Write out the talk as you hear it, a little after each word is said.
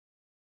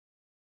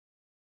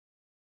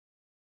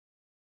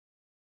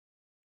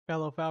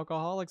Fellow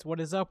Falcoholics,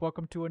 what is up?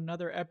 Welcome to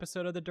another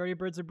episode of the Dirty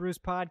Birds of Bruce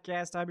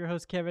podcast. I'm your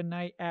host, Kevin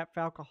Knight at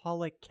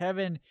Falcoholic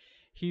Kevin,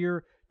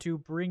 here to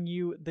bring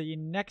you the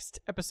next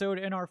episode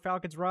in our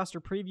Falcons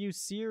roster preview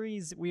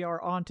series. We are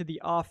on to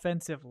the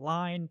offensive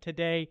line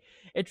today.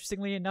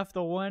 Interestingly enough,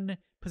 the one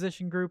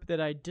position group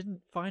that I didn't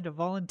find a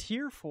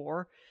volunteer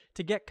for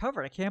to get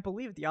covered. I can't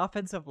believe it. The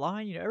offensive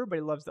line, everybody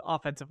loves the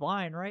offensive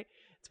line, right?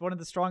 It's one of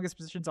the strongest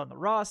positions on the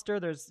roster.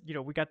 There's,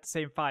 we got the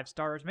same 5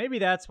 stars. Maybe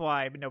that's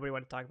why nobody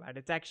wanted to talk about it.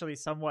 It's actually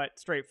somewhat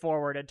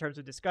straightforward in terms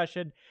of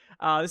discussion.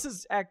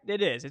 It's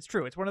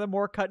true. It's one of the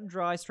more cut and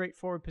dry,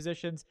 straightforward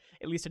positions,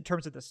 at least in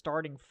terms of the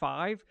starting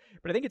 5.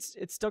 But I think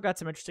it's still got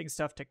some interesting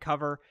stuff to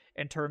cover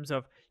in terms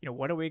of,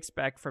 what do we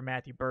expect from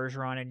Matthew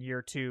Bergeron in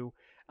year 2?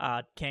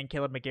 Can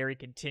Kaleb McGary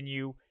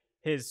continue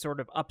his sort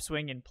of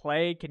upswing in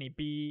play? Can he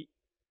be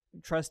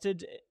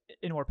trusted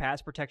in more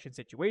pass protection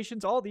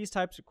situations? All these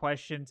types of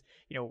questions.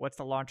 What's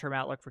the long-term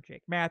outlook for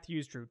Jake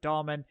Matthews, Drew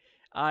Dalman,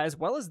 as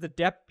well as the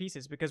depth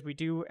pieces, because we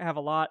do have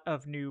a lot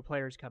of new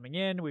players coming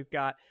in. We've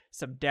got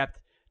some depth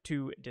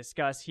to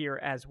discuss here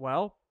as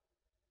well.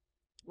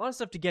 A lot of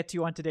stuff to get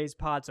to on today's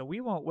pod, so we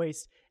won't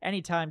waste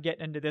any time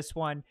getting into this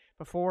one.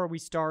 Before we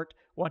start,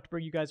 I want to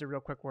bring you guys a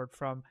real quick word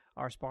from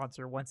our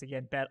sponsor, once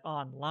again,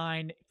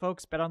 BetOnline.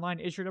 Folks,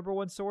 BetOnline is your number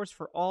one source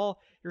for all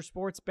your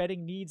sports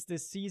betting needs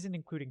this season,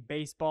 including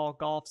baseball,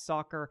 golf,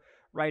 soccer,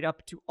 right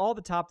up to all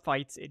the top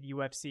fights in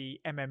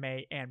UFC,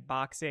 MMA, and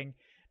boxing.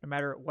 No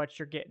matter what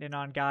you're getting in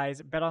on, guys,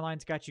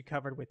 BetOnline's got you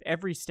covered with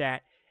every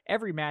stat,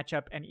 every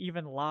matchup, and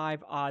even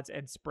live odds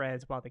and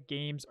spreads while the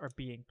games are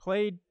being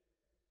played.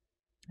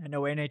 I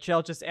know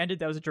NHL just ended.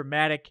 That was a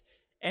dramatic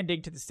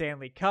ending to the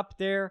Stanley Cup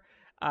there.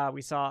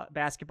 We saw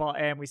basketball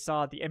and we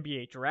saw the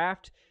NBA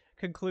draft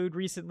conclude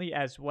recently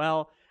as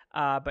well.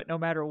 But no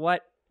matter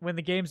what, when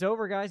the game's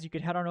over, guys, you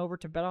can head on over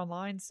to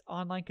BetOnline's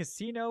online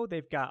casino.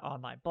 They've got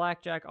online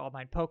blackjack,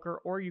 online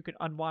poker, or you can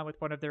unwind with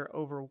one of their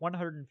over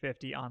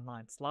 150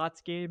 online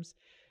slots games.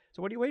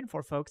 So what are you waiting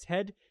for, folks?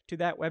 Head to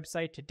that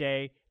website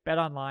today,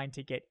 BetOnline,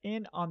 to get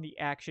in on the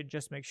action.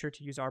 Just make sure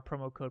to use our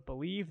promo code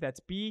BELIEVE.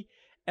 That's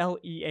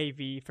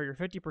BLEAV for your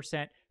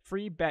 50%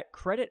 free bet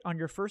credit on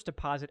your first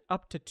deposit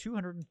up to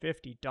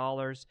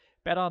 $250.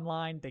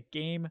 BetOnline, the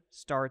game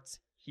starts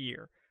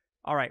here.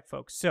 All right,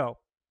 folks. So,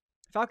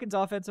 Falcons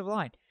offensive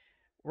line.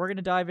 We're going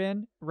to dive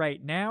in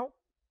right now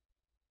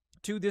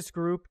to this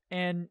group,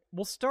 and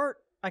we'll start.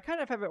 I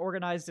kind of have it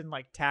organized in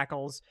like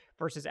tackles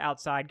versus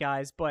outside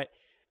guys, but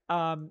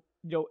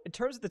in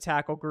terms of the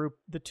tackle group,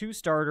 the 2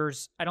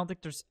 starters, I don't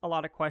think there's a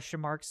lot of question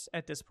marks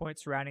at this point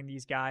surrounding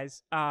these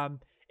guys.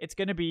 It's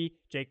going to be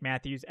Jake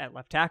Matthews at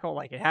left tackle,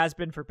 like it has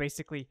been for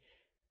basically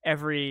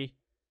every,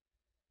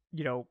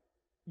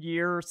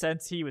 year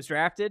since he was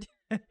drafted.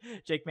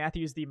 Jake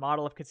Matthews, the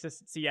model of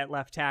consistency at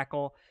left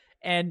tackle.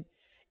 And,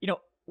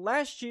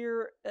 last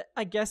year,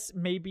 I guess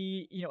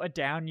maybe, a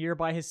down year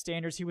by his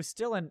standards. He was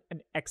still an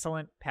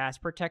excellent pass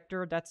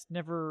protector. That's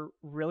never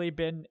really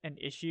been an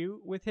issue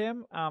with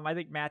him. I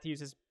think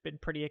Matthews has been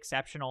pretty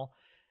exceptional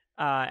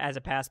as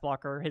a pass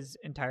blocker his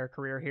entire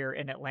career here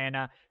in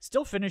Atlanta.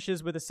 Still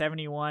finishes with a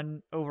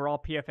 71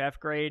 overall PFF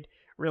grade.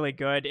 Really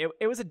good.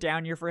 It was a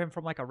down year for him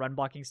from like a run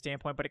blocking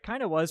standpoint, but it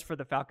kind of was for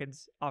the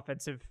Falcons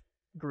offensive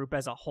group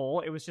as a whole.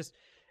 It was just,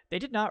 they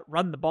did not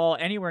run the ball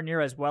anywhere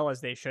near as well as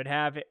they should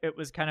have. It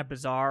was kind of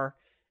bizarre.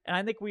 And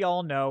I think we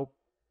all know,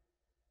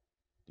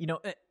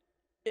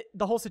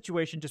 the whole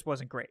situation just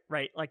wasn't great,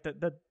 right? Like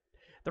the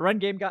run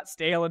game got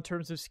stale in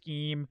terms of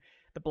scheme.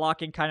 The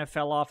blocking kind of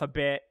fell off a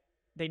bit.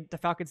 The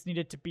Falcons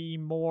needed to be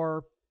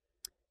more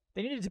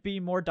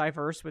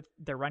diverse with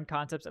their run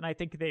concepts, and I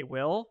think they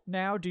will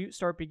now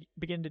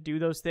begin to do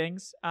those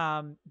things.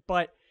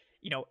 But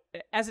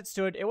as it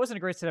stood, it wasn't a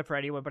great setup for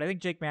anyone, but I think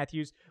Jake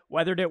Matthews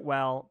weathered it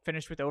well,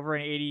 finished with over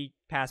an 80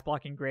 pass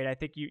blocking grade. I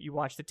think you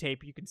watch the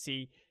tape, you can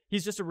see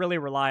he's just a really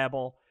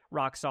reliable,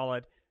 rock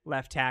solid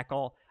left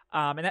tackle.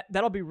 And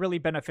that'll be really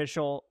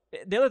beneficial.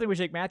 The other thing with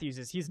Jake Matthews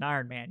is he's an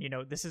Iron Man.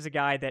 This is a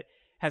guy that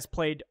has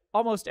played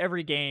almost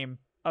every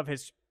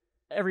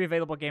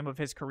available game of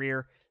his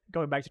career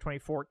going back to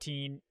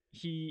 2014.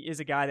 He is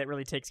a guy that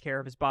really takes care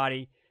of his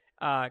body,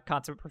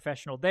 consummate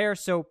professional there.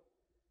 So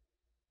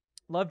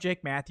love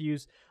Jake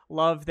Matthews.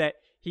 Love that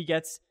he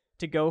gets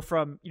to go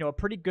from, a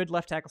pretty good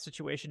left tackle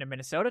situation in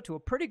Minnesota to a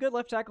pretty good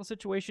left tackle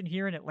situation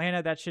here in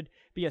Atlanta. That should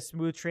be a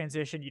smooth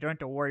transition. You don't have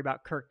to worry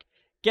about Kirk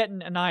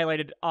getting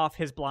annihilated off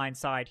his blind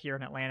side here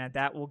in Atlanta.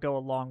 That will go a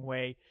long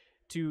way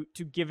to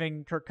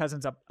giving Kirk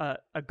Cousins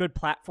a good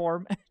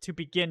platform to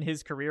begin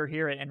his career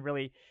here and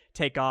really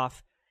take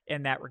off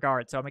in that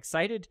regard. So I'm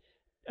excited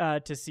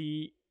to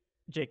see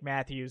Jake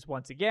Matthews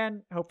once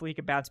again. Hopefully he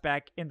can bounce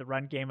back in the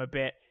run game a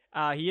bit.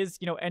 He is,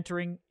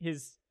 entering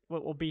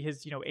what will be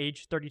his,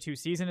 age 32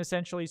 season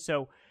essentially.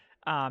 So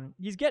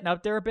he's getting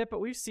up there a bit,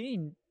 but we've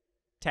seen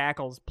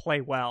tackles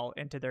play well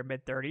into their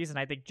mid-30s, and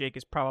I think Jake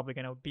is probably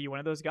going to be one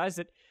of those guys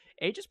that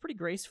ages pretty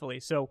gracefully.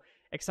 So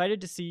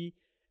excited to see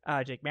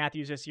Jake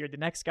Matthews this year. The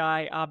next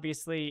guy,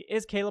 obviously,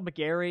 is Kaleb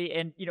McGary,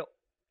 and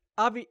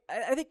I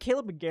think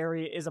Kaleb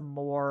McGary is a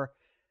more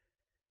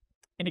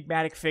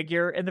enigmatic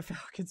figure in the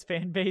Falcons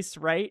fan base,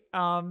 right?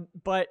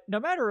 But no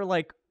matter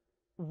like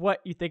what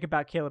you think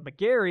about Kaleb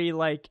McGary,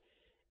 like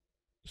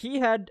he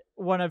had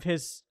one of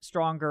his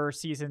stronger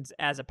seasons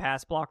as a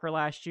pass blocker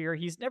last year.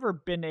 He's never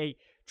been a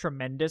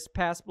tremendous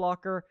pass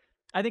blocker.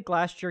 I think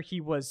last year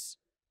he was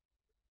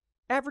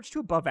average to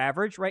above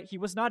average, right? He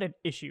was not an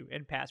issue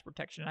in pass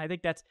protection. I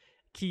think that's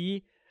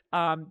key.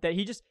 That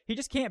he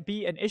just can't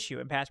be an issue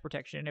in pass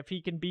protection. And if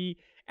he can be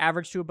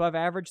average to above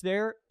average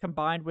there,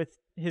 combined with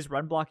his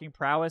run blocking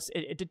prowess,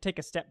 it did take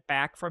a step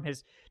back from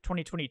his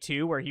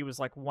 2022, where he was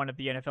like one of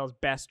the NFL's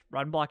best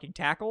run blocking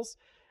tackles.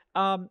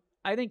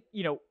 I think,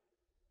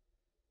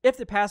 if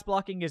the pass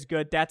blocking is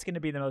good, that's going to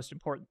be the most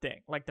important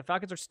thing. Like, the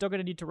Falcons are still going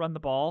to need to run the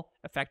ball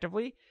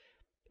effectively.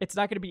 It's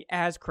not going to be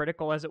as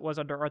critical as it was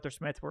under Arthur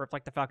Smith, where if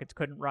like the Falcons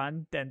couldn't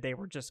run, then they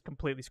were just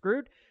completely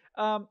screwed.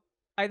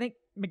 I think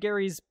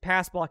McGary's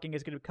pass blocking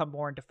is going to come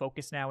more into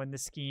focus now in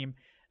this scheme.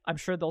 I'm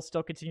sure they'll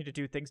still continue to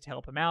do things to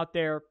help him out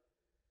there.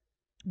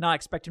 Not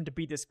expect him to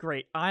be this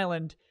great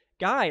island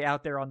guy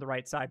out there on the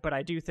right side, but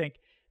I do think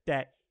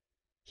that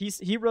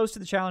he rose to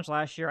the challenge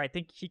last year. I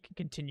think he can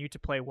continue to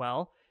play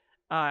well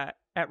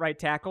at right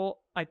tackle.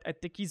 I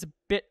think he's a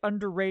bit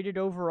underrated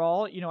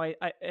overall.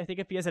 I think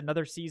if he has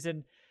another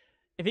season,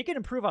 if he can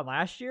improve on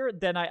last year,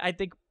 then I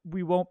think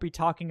we won't be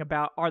talking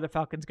about, are the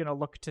Falcons going to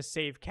look to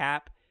save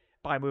cap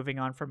by moving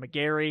on from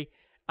McGary?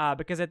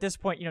 Because at this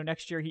point,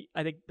 next year,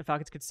 I think the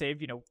Falcons could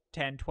save,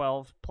 10,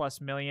 12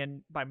 plus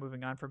million by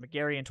moving on from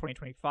McGary in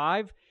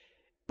 2025.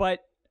 But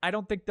I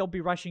don't think they'll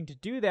be rushing to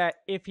do that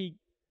if he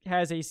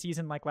has a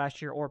season like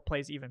last year or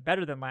plays even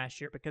better than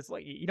last year, because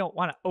like you don't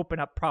want to open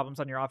up problems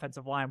on your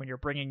offensive line when you're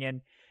bringing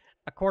in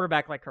a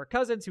quarterback like Kirk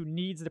Cousins, who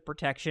needs the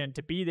protection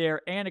to be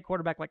there, and a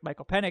quarterback like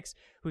Michael Penix,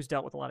 who's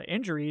dealt with a lot of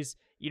injuries.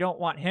 You don't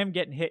want him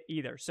getting hit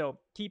either. So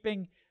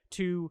keeping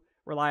two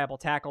reliable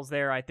tackles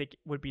there, I think,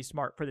 would be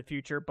smart for the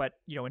future. But,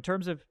 in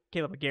terms of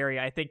Kaleb McGary,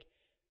 I think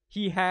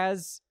he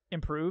has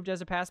improved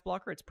as a pass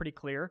blocker. It's pretty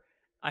clear.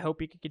 I hope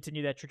he can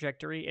continue that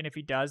trajectory. And if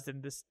he does,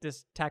 then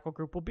this tackle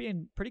group will be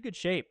in pretty good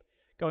shape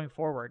going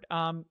forward.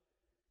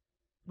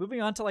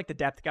 Moving on to like the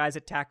depth guys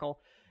at tackle,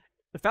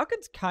 the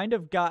Falcons kind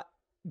of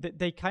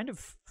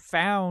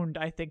found,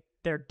 I think,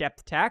 their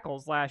depth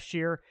tackles last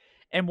year,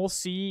 and we'll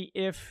see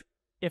if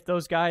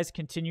those guys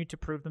continue to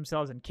prove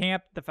themselves in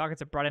camp. The Falcons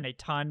have brought in a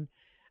ton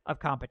of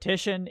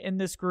competition in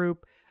this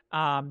group.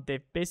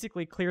 They've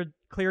basically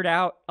cleared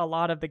out a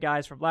lot of the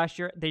guys from last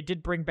year. They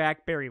did bring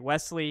back Barry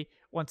Wesley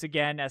once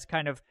again as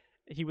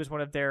he was one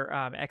of their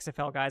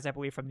XFL guys, I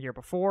believe, from the year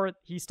before.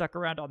 He stuck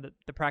around on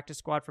the practice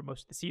squad for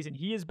most of the season.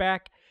 He is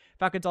back.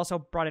 Falcons also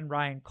brought in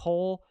Ryan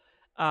Cole,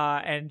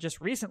 and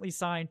just recently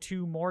signed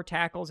two more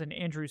tackles in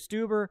Andrew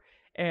Stuber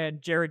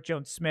and Jared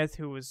Jones-Smith,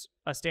 who was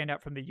a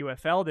standout from the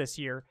UFL this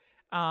year.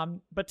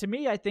 But to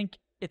me, I think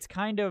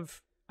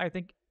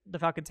the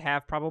Falcons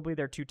have probably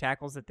their two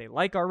tackles that they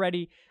like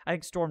already. I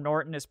think Storm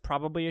Norton is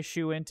probably a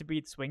shoe-in to be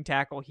the swing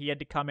tackle. He had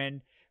to come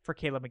in for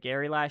Kaleb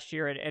McGary last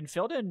year and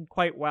filled in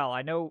quite well.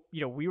 I know,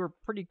 we were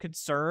pretty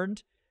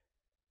concerned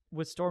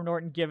with Storm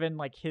Norton given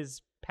like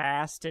his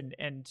past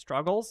and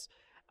struggles.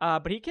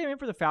 But he came in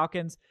for the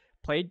Falcons,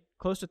 played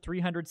close to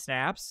 300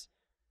 snaps,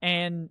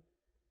 and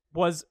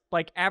was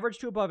like average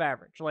to above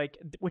average,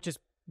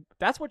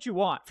 that's what you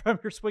want from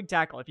your swing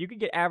tackle. If you can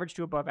get average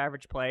to above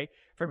average play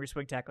from your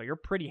swing tackle, you're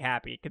pretty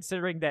happy,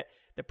 considering that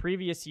the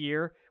previous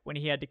year when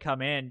he had to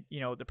come in,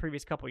 the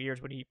previous couple of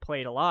years when he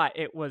played a lot,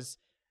 it was,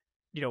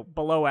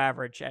 below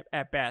average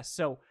at best.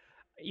 So,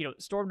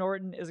 Storm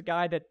Norton is a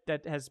guy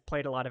that has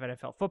played a lot of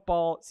NFL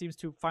football, seems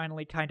to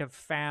finally kind of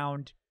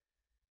found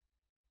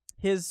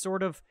his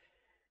sort of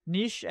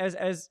niche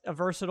as a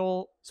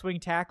versatile swing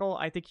tackle.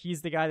 I think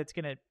he's the guy that's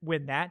going to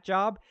win that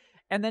job.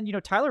 And then,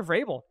 Tyler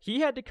Vrabel,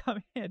 he had to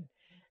come in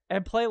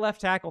and play left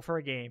tackle for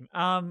a game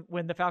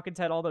when the Falcons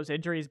had all those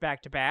injuries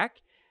back to back.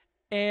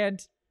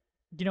 And,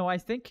 I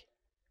think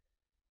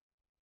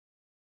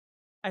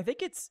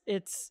it's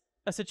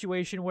a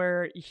situation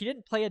where he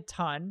didn't play a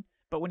ton,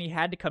 but when he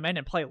had to come in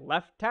and play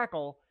left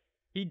tackle,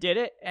 he did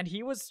it, and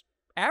he was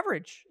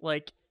average.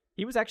 Like,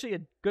 he was actually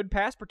a good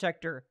pass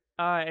protector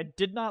and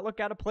did not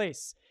look out of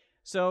place.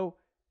 So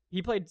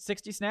he played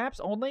 60 snaps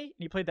only, and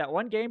he played that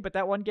one game, but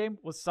that one game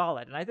was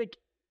solid. And I think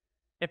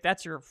if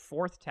that's your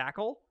fourth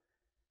tackle,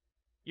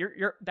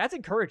 that's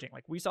encouraging.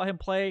 Like, we saw him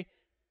play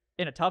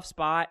in a tough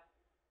spot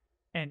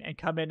and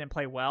come in and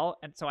play well.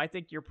 And so I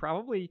think you're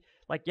probably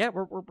like, yeah,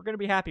 we're going to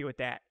be happy with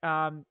that.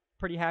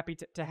 Pretty happy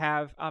to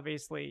have,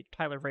 obviously,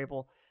 Tyler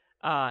Vrabel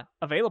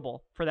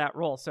available for that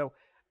role. So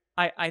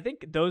I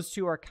think those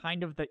two are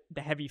kind of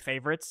the heavy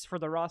favorites for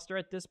the roster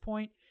at this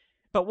point.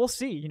 But we'll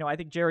see. I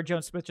think Jared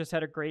Jones-Smith just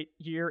had a great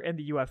year in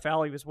the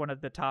UFL. He was one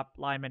of the top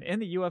linemen in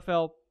the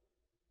UFL.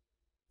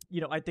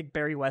 I think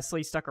Barry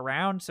Wesley stuck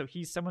around, so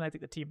he's someone I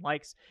think the team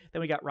likes.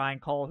 Then we got Ryan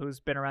Cole, who's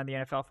been around the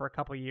NFL for a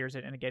couple of years,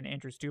 and again,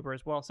 Andrew Stuber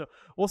as well. So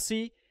we'll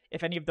see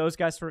if any of those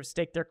guys sort of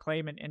stake their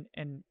claim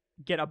and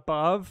get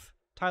above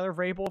Tyler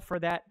Vrabel for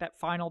that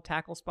final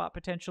tackle spot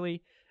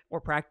potentially,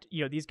 or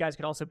these guys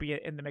could also be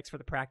in the mix for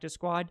the practice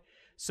squad.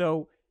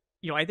 So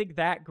I think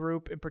that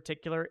group in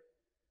particular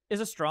is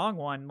a strong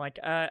one.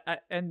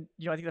 And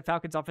I think the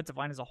Falcons' offensive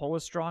line as a whole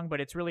is strong, but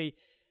it's really,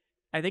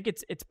 I think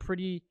it's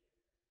pretty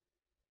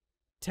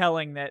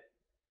telling that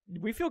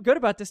we feel good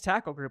about this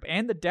tackle group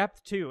and the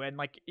depth too. And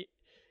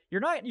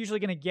you're not usually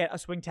going to get a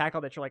swing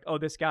tackle that you're like, oh,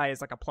 this guy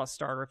is like a plus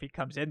starter if he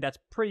comes in. That's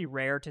pretty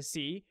rare to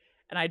see.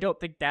 And I don't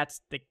think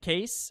that's the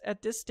case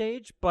at this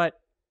stage, but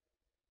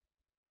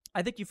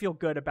I think you feel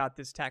good about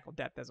this tackle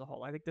depth as a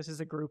whole. I think this is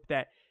a group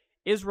that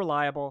is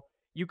reliable.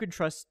 You can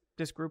trust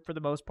this group for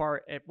the most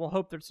part. We'll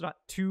hope there's not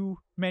too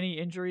many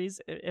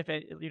injuries.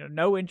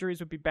 No injuries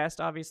would be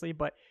best, obviously.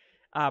 But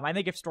I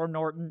think if Storm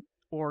Norton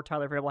or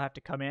Tyler Vrabel have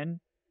to come in,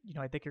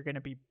 I think you're going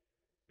to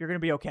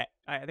be okay.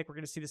 I think we're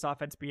going to see this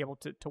offense be able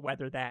to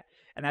weather that.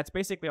 And that's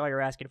basically all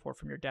you're asking for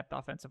from your depth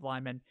offensive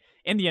linemen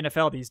in the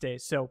NFL these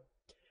days. So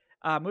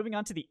moving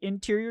on to the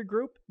interior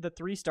group, the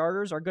 3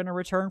 starters are going to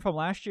return from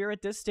last year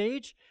at this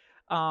stage.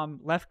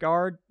 Left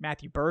guard,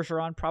 Matthew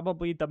Bergeron,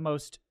 probably the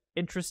most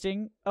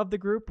interesting of the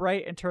group,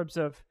 right, in terms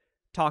of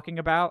talking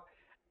about.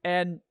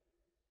 And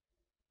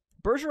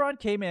Bergeron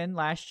came in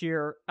last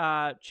year,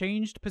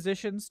 changed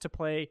positions to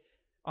play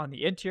on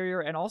the interior,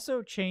 and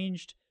also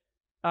changed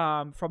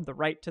from the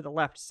right to the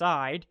left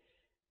side.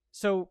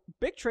 So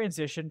big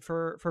transition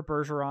for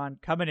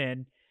Bergeron coming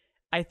in.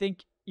 I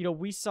think,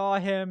 we saw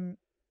him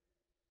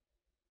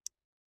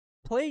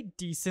play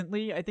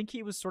decently. I think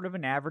he was sort of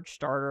an average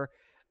starter.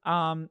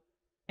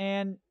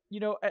 And,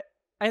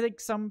 I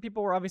think some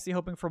people were obviously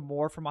hoping for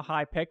more from a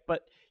high pick,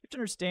 but you have to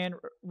understand,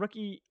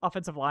 rookie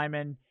offensive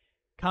lineman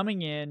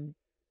coming in,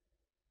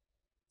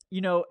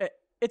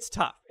 it's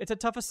tough. It's a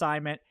tough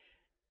assignment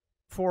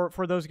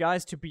for those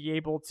guys to be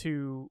able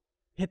to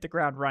hit the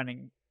ground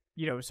running,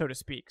 so to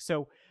speak.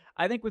 So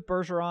I think with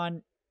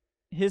Bergeron,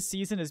 his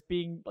season as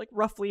being like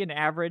roughly an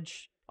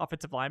average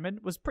offensive lineman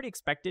was pretty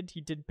expected.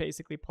 He did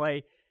basically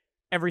play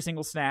every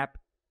single snap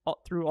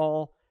through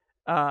all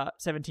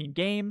 17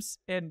 games,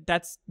 and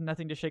that's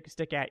nothing to shake a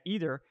stick at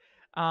either.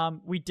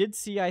 We did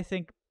see, I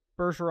think,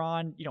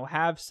 Bergeron,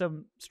 have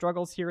some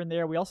struggles here and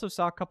there. We also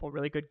saw a couple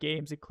really good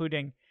games,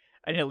 including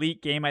an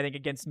elite game, I think,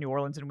 against New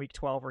Orleans in Week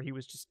 12, where he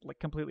was just like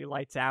completely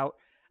lights out.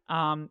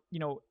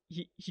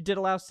 He did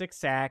allow 6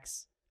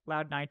 sacks,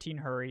 allowed 19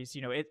 hurries.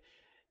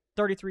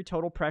 33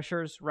 total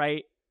pressures,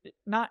 right?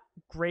 Not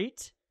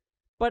great,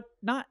 but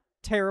not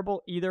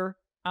terrible either.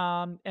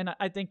 And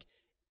I think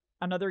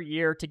another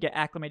year to get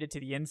acclimated to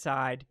the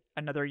inside,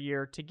 another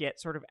year to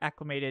get sort of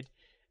acclimated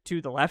to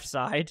the left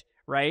side,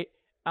 right?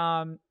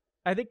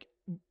 I think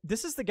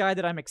this is the guy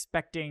that I'm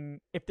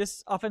expecting. If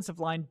this offensive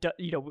line,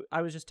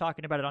 I was just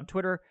talking about it on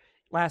Twitter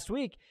last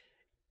week,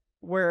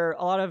 where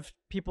a lot of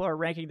people are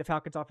ranking the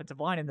Falcons offensive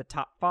line in the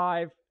top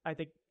 5. I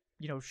think,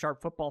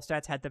 Sharp Football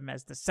Stats had them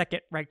as the 2nd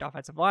ranked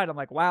offensive line. I'm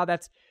like, wow,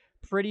 that's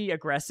pretty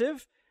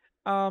aggressive.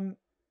 But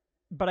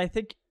I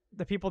think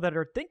the people that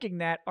are thinking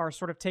that are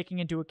sort of taking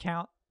into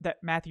account that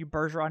Matthew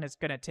Bergeron is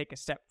going to take a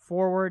step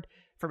forward.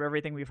 From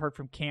everything we've heard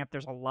from camp,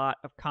 there's a lot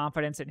of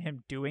confidence in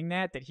him doing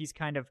that he's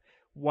kind of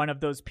one of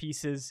those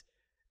pieces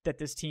that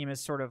this team is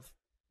sort of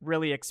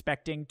really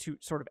expecting to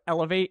sort of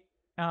elevate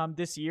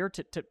this year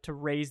to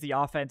raise the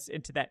offense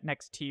into that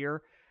next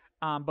tier,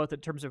 both in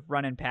terms of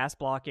run and pass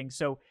blocking.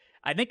 So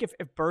I think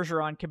if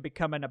Bergeron can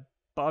become an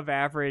above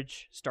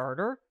average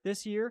starter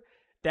this year,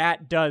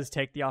 that does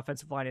take the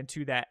offensive line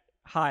into that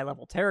high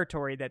level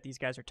territory that these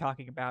guys are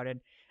talking about.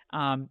 And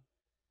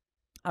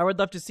I would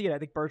love to see it. I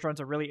think Bergeron's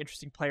a really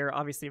interesting player,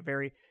 obviously a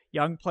very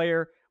young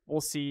player.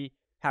 We'll see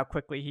how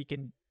quickly he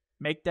can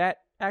make that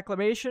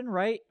acclimation,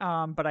 right?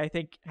 But I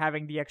think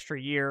having the extra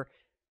year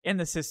in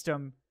the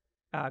system,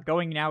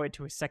 going now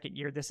into his 2nd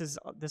year, this is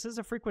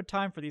a frequent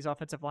time for these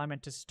offensive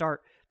linemen to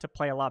start to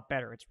play a lot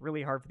better. It's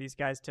really hard for these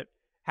guys to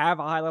have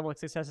a high level of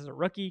success as a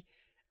rookie.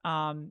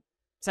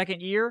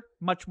 2nd year,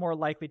 much more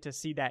likely to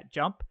see that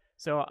jump.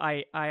 So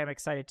I am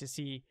excited to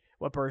see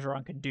what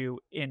Bergeron can do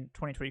in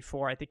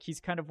 2024. I think he's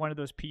kind of one of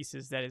those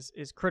pieces that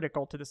is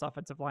critical to this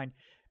offensive line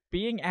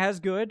being as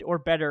good or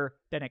better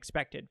than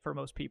expected for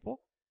most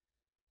people.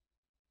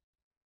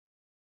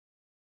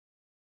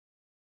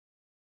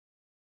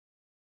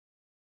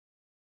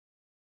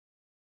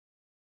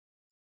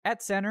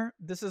 At center,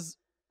 this is,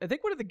 I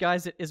think, one of the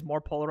guys that is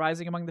more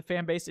polarizing among the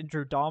fan base, in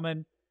Drew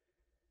Dalman.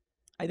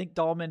 I think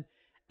Dalman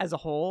as a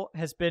whole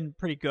has been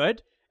pretty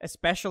good,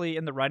 especially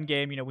in the run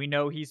game. We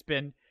know he's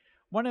been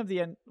one of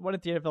the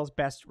NFL's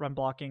best run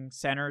blocking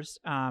centers,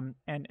 and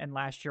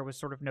last year was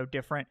sort of no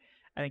different.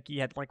 I think he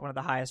had like one of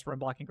the highest run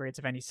blocking grades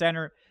of any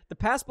center. The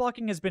pass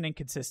blocking has been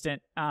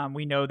inconsistent.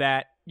 We know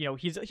that, he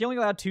only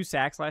allowed 2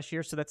 sacks last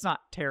year, so that's not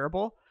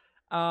terrible.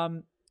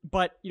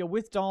 But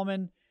with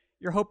Dalman,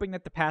 you're hoping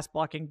that the pass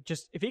blocking,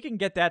 just if he can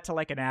get that to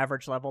like an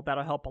average level,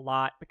 that'll help a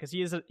lot, because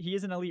he is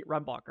an elite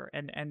run blocker,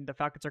 and the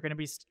Falcons are going to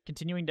be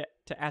continuing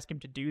to ask him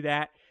to do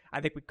that.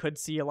 I think we could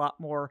see a lot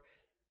more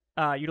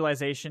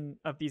utilization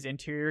of these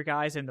interior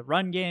guys in the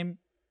run game.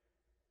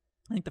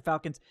 I think the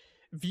Falcons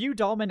view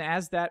Dalman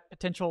as that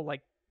potential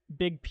like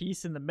big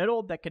piece in the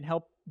middle that can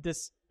help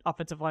this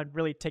offensive line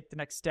really take the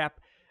next step.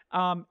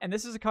 And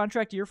this is a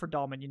contract year for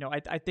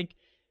Dalman. I think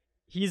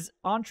he's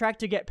on track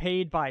to get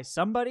paid by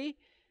somebody,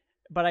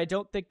 but I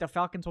don't think the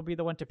Falcons will be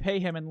the one to pay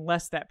him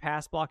unless that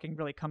pass blocking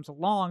really comes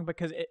along,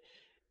 because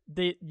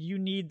you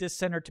need this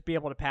center to be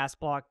able to pass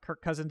block.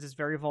 Kirk Cousins is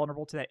very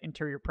vulnerable to that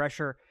interior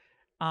pressure.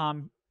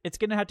 It's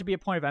going to have to be a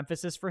point of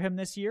emphasis for him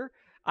this year.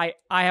 I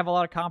have a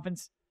lot of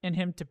confidence in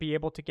him to be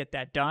able to get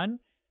that done,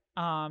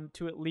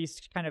 to at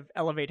least kind of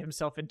elevate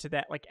himself into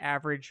that like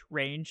average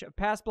range of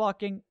pass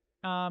blocking.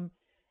 And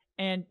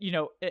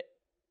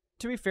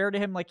to be fair to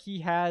him, like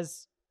he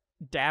has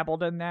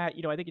dabbled in that.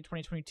 I think in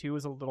 2022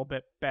 was a little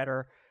bit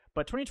better,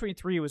 but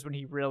 2023 was when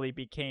he really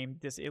became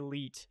this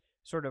elite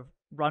sort of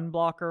run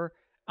blocker.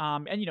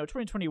 And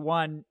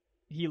 2021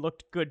 he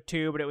looked good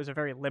too, but it was a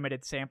very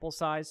limited sample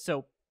size.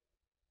 So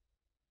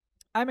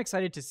I'm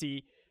excited to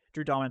see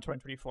Drew Dalman in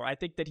 2024. I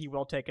think that he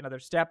will take another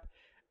step.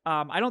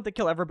 I don't think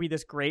he'll ever be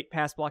this great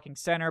pass blocking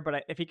center,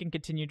 but if he can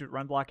continue to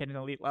run block at an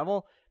elite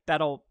level,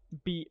 that'll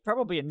be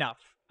probably enough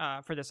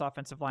for this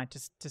offensive line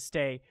to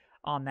stay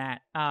on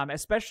that,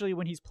 especially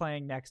when he's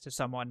playing next to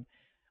someone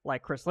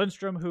like Chris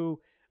Lindstrom, who,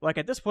 like,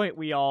 at this point,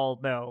 we all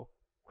know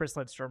Chris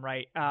Lindstrom,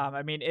 right?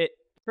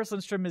 Chris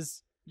Lindstrom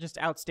is just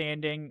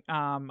outstanding.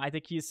 I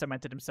think he's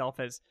cemented himself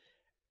as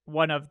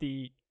one of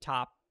the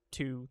top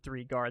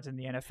 2-3 guards in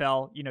the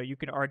NFL. You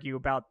can argue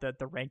about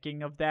the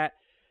ranking of that,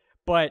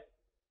 but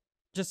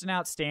just an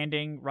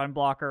outstanding run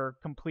blocker,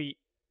 complete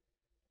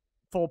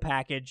full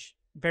package,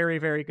 very,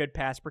 very good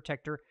pass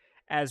protector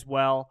as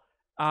well.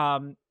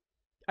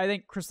 I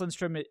think Chris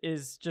Lindstrom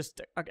is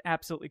just an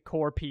absolutely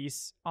core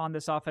piece on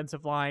this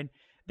offensive line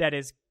that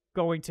is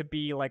going to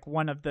be like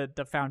one of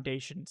the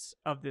foundations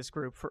of this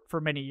group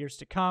for many years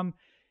to come,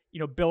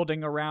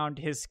 building around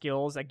his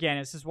skills. Again,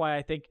 this is why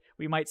I think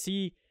we might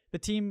see the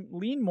team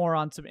lean more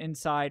on some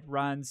inside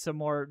runs, some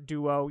more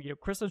duo.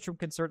 Chris Lindstrom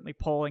can certainly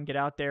pull and get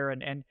out there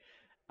and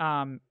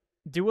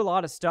do a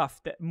lot of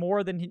stuff that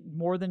more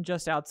than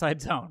just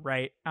outside zone,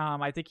 right?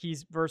 I think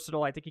he's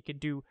versatile. I think he can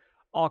do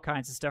all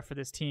kinds of stuff for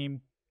this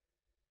team.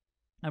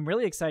 I'm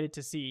really excited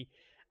to see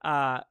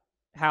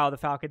how the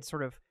Falcons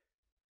sort of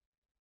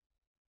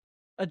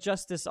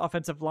adjust this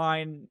offensive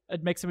line,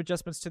 make some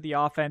adjustments to the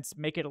offense,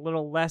 make it a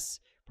little less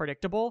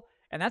predictable,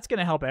 and that's going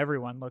to help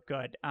everyone look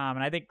good. And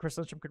I think Chris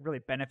Lindstrom could really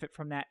benefit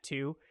from that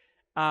too.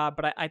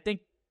 But I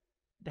think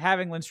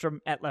having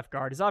Lindstrom at left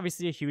guard is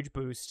obviously a huge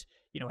boost.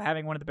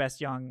 Having one of the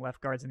best young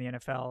left guards in the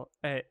NFL,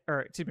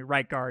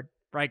 right guard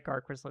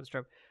Chris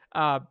Lindstrom.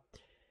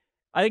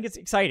 I think it's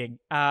exciting.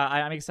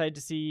 I'm excited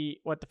to see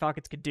what the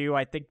Falcons could do.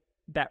 I think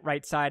that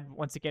right side,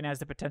 once again, has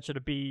the potential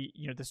to be,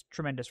 this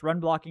tremendous run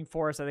blocking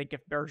force. I think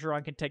if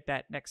Bergeron can take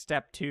that next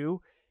step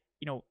too,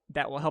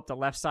 that will help the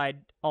left side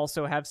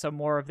also have some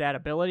more of that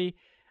ability.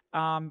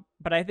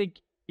 But I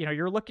think,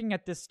 you're looking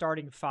at this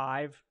starting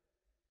five,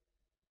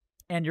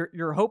 and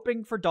you're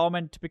hoping for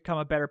Dalman to become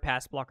a better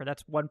pass blocker.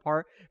 That's one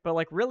part. But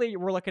like really,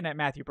 we're looking at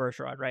Matthew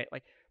Bergeron, right?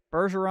 Like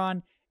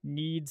Bergeron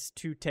needs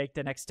to take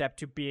the next step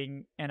to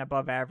being an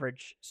above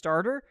average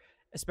starter,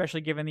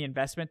 especially given the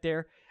investment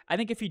there. I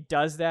think if he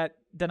does that,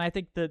 then I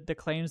think the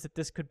claims that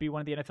this could be one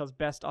of the NFL's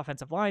best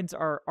offensive lines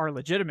are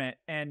legitimate.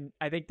 And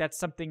I think that's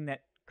something that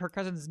Kirk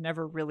Cousins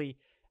never really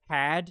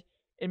had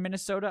in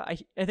Minnesota.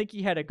 I think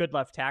he had a good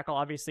left tackle,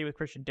 obviously, with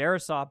Christian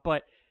Darrisaw,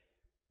 but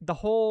the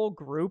whole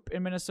group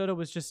in Minnesota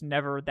was just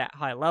never that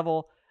high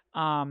level.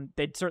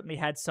 They'd certainly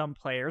had some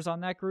players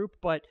on that group,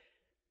 but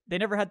they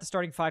never had the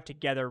starting five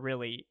together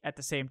really at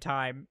the same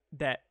time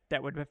that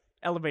would have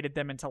elevated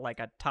them into like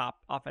a top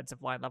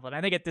offensive line level. And I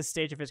think at this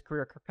stage of his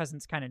career, Kirk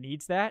Cousins kind of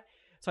needs that.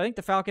 So I think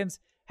the Falcons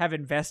have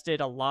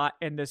invested a lot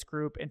in this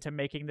group, into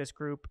making this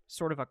group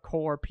sort of a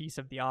core piece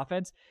of the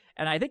offense.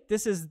 And I think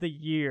this is the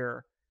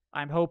year,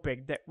 I'm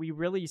hoping, that we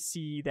really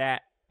see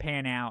that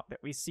pan out,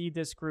 that we see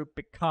this group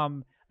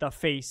become the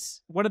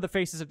face, one of the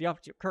faces of the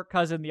offense. Kirk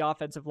Cousins, the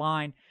offensive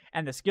line,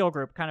 and the skill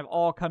group kind of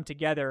all come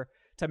together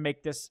to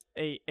make this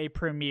a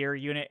premier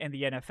unit in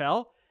the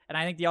NFL. And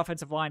I think the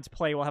offensive line's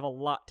play will have a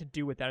lot to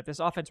do with that. If this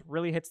offense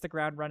really hits the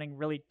ground running,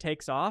 really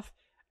takes off,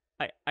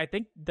 I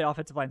think the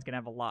offensive line's going to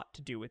have a lot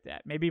to do with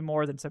that, maybe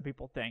more than some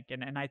people think.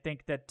 And I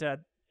think that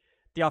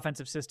the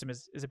offensive system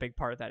is a big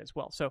part of that as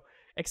well. So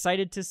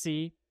excited to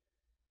see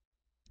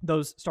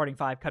those starting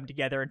five come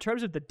together. In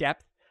terms of the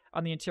depth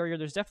on the interior,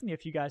 there's definitely a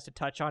few guys to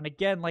touch on.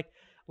 Again, like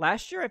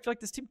last year, I feel like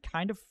this team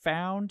kind of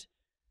found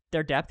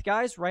their depth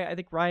guys, right? I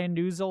think Ryan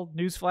Newsel,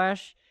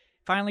 newsflash,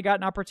 finally got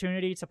an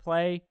opportunity to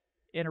play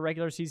in a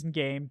regular season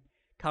game,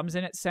 comes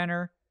in at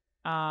center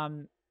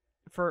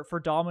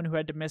for Dalman, who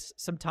had to miss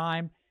some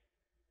time,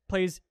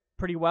 plays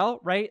pretty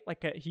well, right?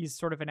 Like he's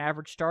sort of an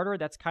average starter.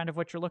 That's kind of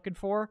what you're looking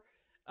for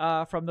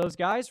from those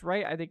guys,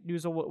 right? I think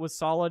Newsel was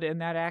solid in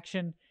that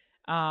action.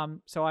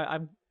 So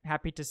I'm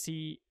happy to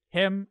see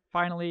him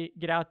finally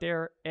get out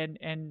there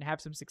and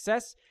have some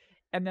success.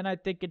 And then I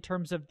think in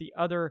terms of the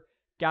other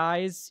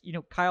guys,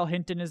 Kyle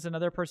Hinton is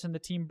another person the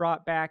team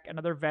brought back,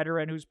 another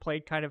veteran who's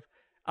played kind of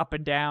up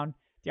and down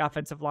the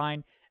offensive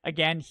line.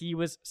 Again, he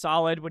was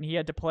solid when he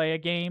had to play a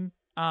game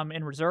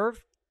in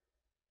reserve.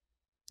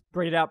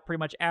 graded out pretty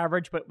much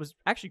average, but was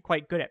actually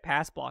quite good at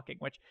pass blocking,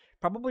 which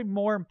probably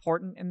more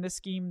important in this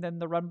scheme than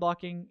the run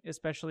blocking,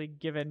 especially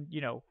given,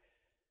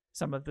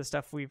 some of the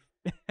stuff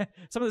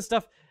some of the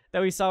stuff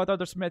that we saw with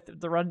Arthur Smith.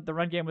 The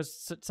run game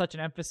was such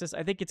an emphasis.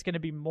 I think it's going to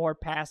be more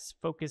pass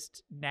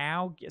focused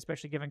now,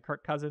 especially given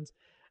Kirk Cousins.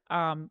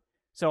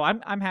 So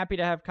I'm happy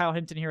to have Kyle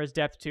Hinton here as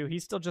depth too.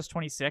 He's still just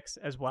 26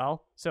 as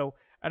well. So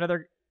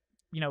another,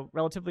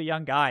 relatively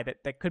young guy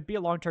that could be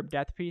a long-term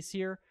depth piece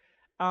here.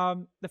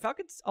 The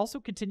Falcons also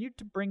continued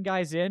to bring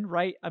guys in,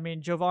 right? I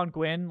mean, Jovan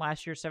Gwynn,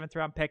 last year's 7th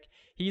round pick,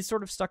 he's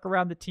sort of stuck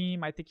around the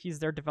team. I think he's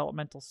their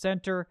developmental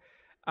center.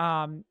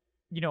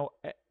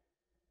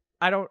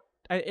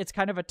 It's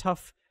kind of a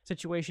tough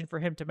situation for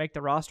him to make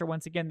the roster.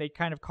 Once again, they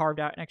kind of carved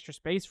out an extra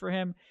space for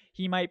him.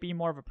 He might be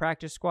more of a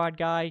practice squad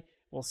guy.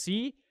 We'll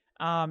see.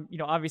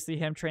 Obviously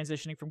him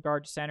transitioning from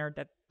guard to center,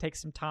 that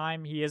takes some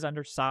time. He is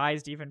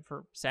undersized even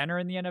for center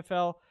in the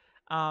NFL.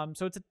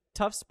 So it's a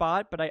tough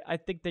spot, but I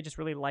think they just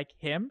really like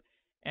him,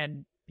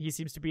 and he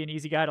seems to be an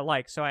easy guy to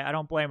like. So I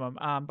don't blame him.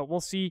 But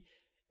we'll see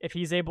if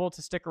he's able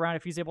to stick around,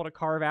 if he's able to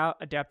carve out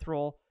a depth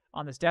role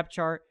on this depth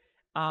chart.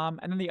 And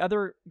then the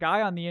other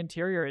guy on the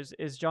interior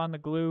is John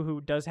LeGlue,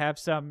 who does have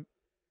some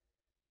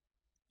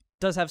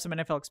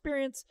NFL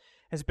experience,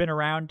 has been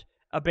around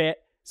a bit.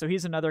 So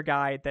he's another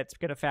guy that's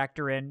going to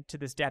factor into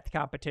this depth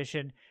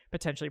competition,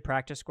 potentially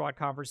practice squad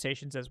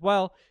conversations as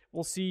well.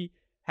 We'll see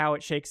how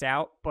it shakes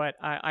out, but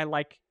I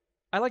like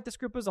this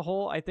group as a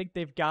whole. I think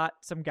they've got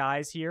some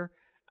guys here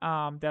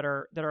that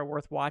are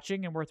worth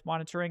watching and worth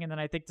monitoring. And then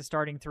I think the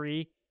starting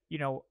three,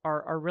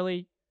 are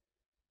really,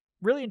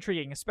 really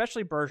intriguing,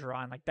 especially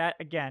Bergeron. Like that,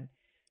 again,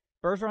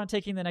 Bergeron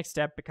taking the next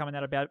step, becoming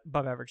that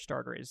above average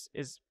starter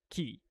is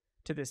key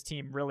to this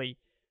team really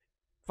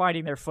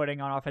finding their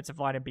footing on offensive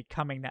line and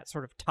becoming that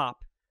sort of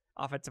top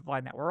offensive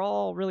line that we're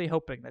all really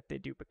hoping that they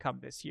do become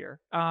this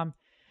year.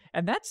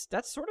 And that's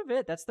sort of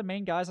it. That's the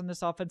main guys on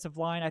this offensive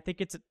line. I think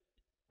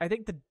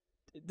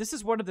this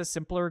is one of the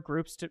simpler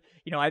groups to,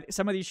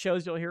 some of these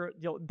shows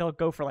they'll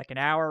go for like an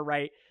hour,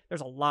 right? There's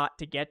a lot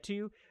to get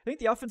to. I think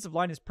the offensive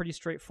line is pretty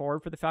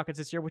straightforward for the Falcons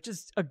this year, which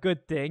is a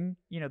good thing.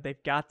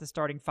 They've got the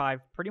starting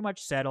five pretty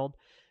much settled.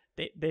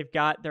 They've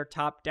got their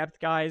top depth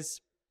guys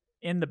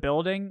in the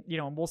building,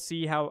 and we'll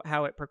see how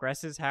it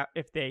progresses,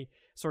 if they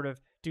sort of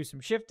do some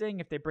shifting,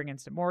 if they bring in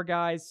some more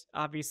guys.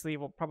 Obviously,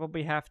 we'll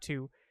probably have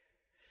to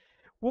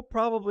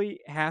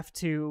have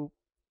to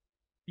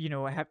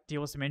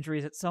deal with some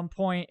injuries at some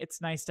point.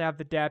 It's nice to have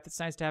the depth. It's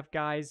nice to have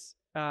guys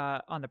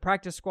on the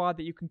practice squad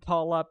that you can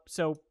call up.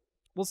 So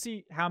we'll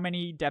see how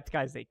many depth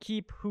guys they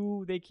keep,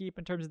 who they keep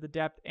in terms of the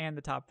depth and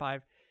the top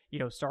five,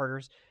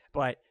 starters.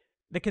 But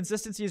the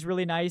consistency is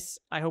really nice.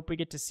 I hope we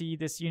get to see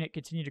this unit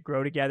continue to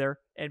grow together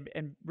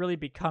and really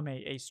become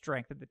a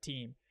strength of the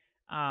team.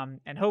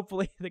 And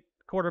hopefully the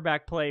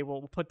quarterback play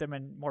will put them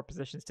in more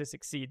positions to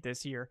succeed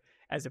this year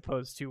as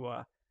opposed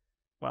to,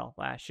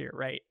 last year,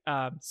 right?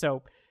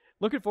 So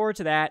looking forward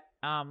to that.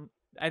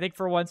 I think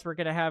for once we're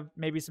going to have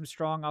maybe some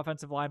strong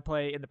offensive line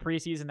play in the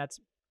preseason. That's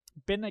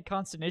been a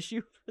constant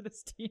issue for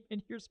this team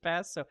in years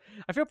past. So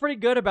I feel pretty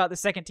good about the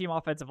second team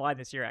offensive line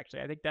this year,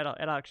 actually. I think it'll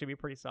actually be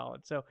pretty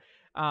solid. So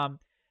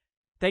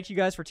thank you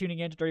guys for tuning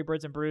in to Dirty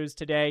Birds and Brews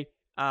today.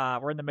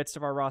 We're in the midst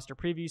of our roster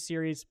preview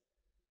series.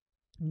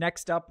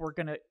 Next up, we're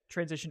going to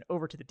transition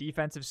over to the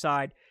defensive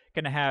side.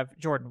 Going to have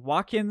Jordan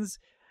Watkins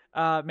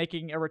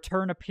making a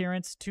return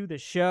appearance to the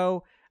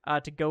show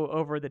to go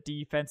over the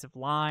defensive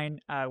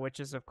line,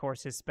 which is, of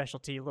course, his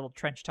specialty. A little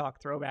trench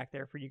talk throwback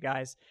there for you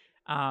guys.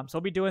 So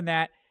we'll be doing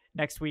that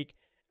next week.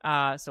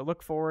 So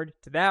look forward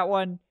to that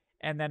one.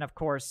 And then, of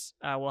course,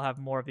 we'll have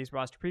more of these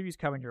roster previews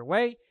coming your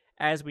way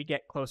as we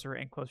get closer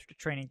and closer to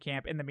training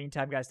camp. In the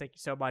meantime, guys, thank you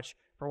so much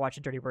for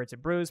watching Dirty Birds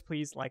and Brews.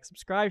 Please like,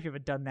 subscribe if you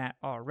haven't done that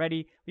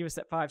already. Leave us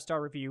that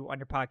 5-star review on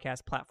your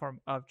podcast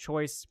platform of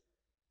choice.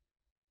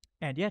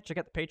 And yeah, check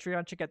out the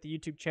Patreon, check out the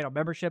YouTube channel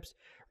memberships.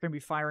 We're going to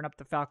be firing up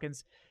the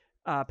Falcons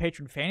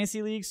patron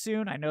fantasy leagues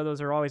soon. I know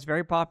those are always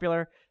very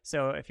popular.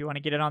 So if you want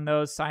to get in on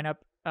those, sign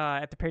up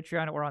at the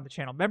Patreon or on the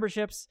channel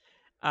memberships.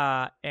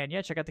 And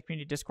yeah, check out the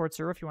community Discord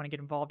server if you want to get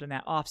involved in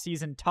that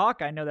off-season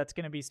talk. I know that's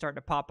going to be starting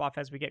to pop off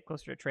as we get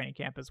closer to training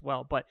camp as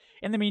well. But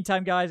in the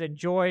meantime, guys,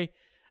 enjoy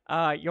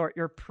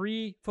your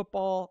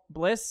pre-football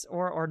bliss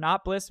or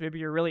not bliss. Maybe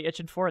you're really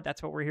itching for it.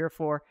 That's what we're here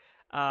for.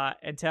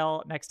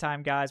 Until next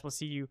time, guys, we'll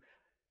see you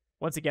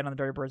once again on the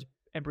Dirty Birds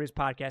and Brews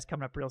podcast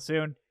coming up real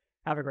soon.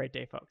 Have a great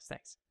day, folks.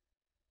 Thanks.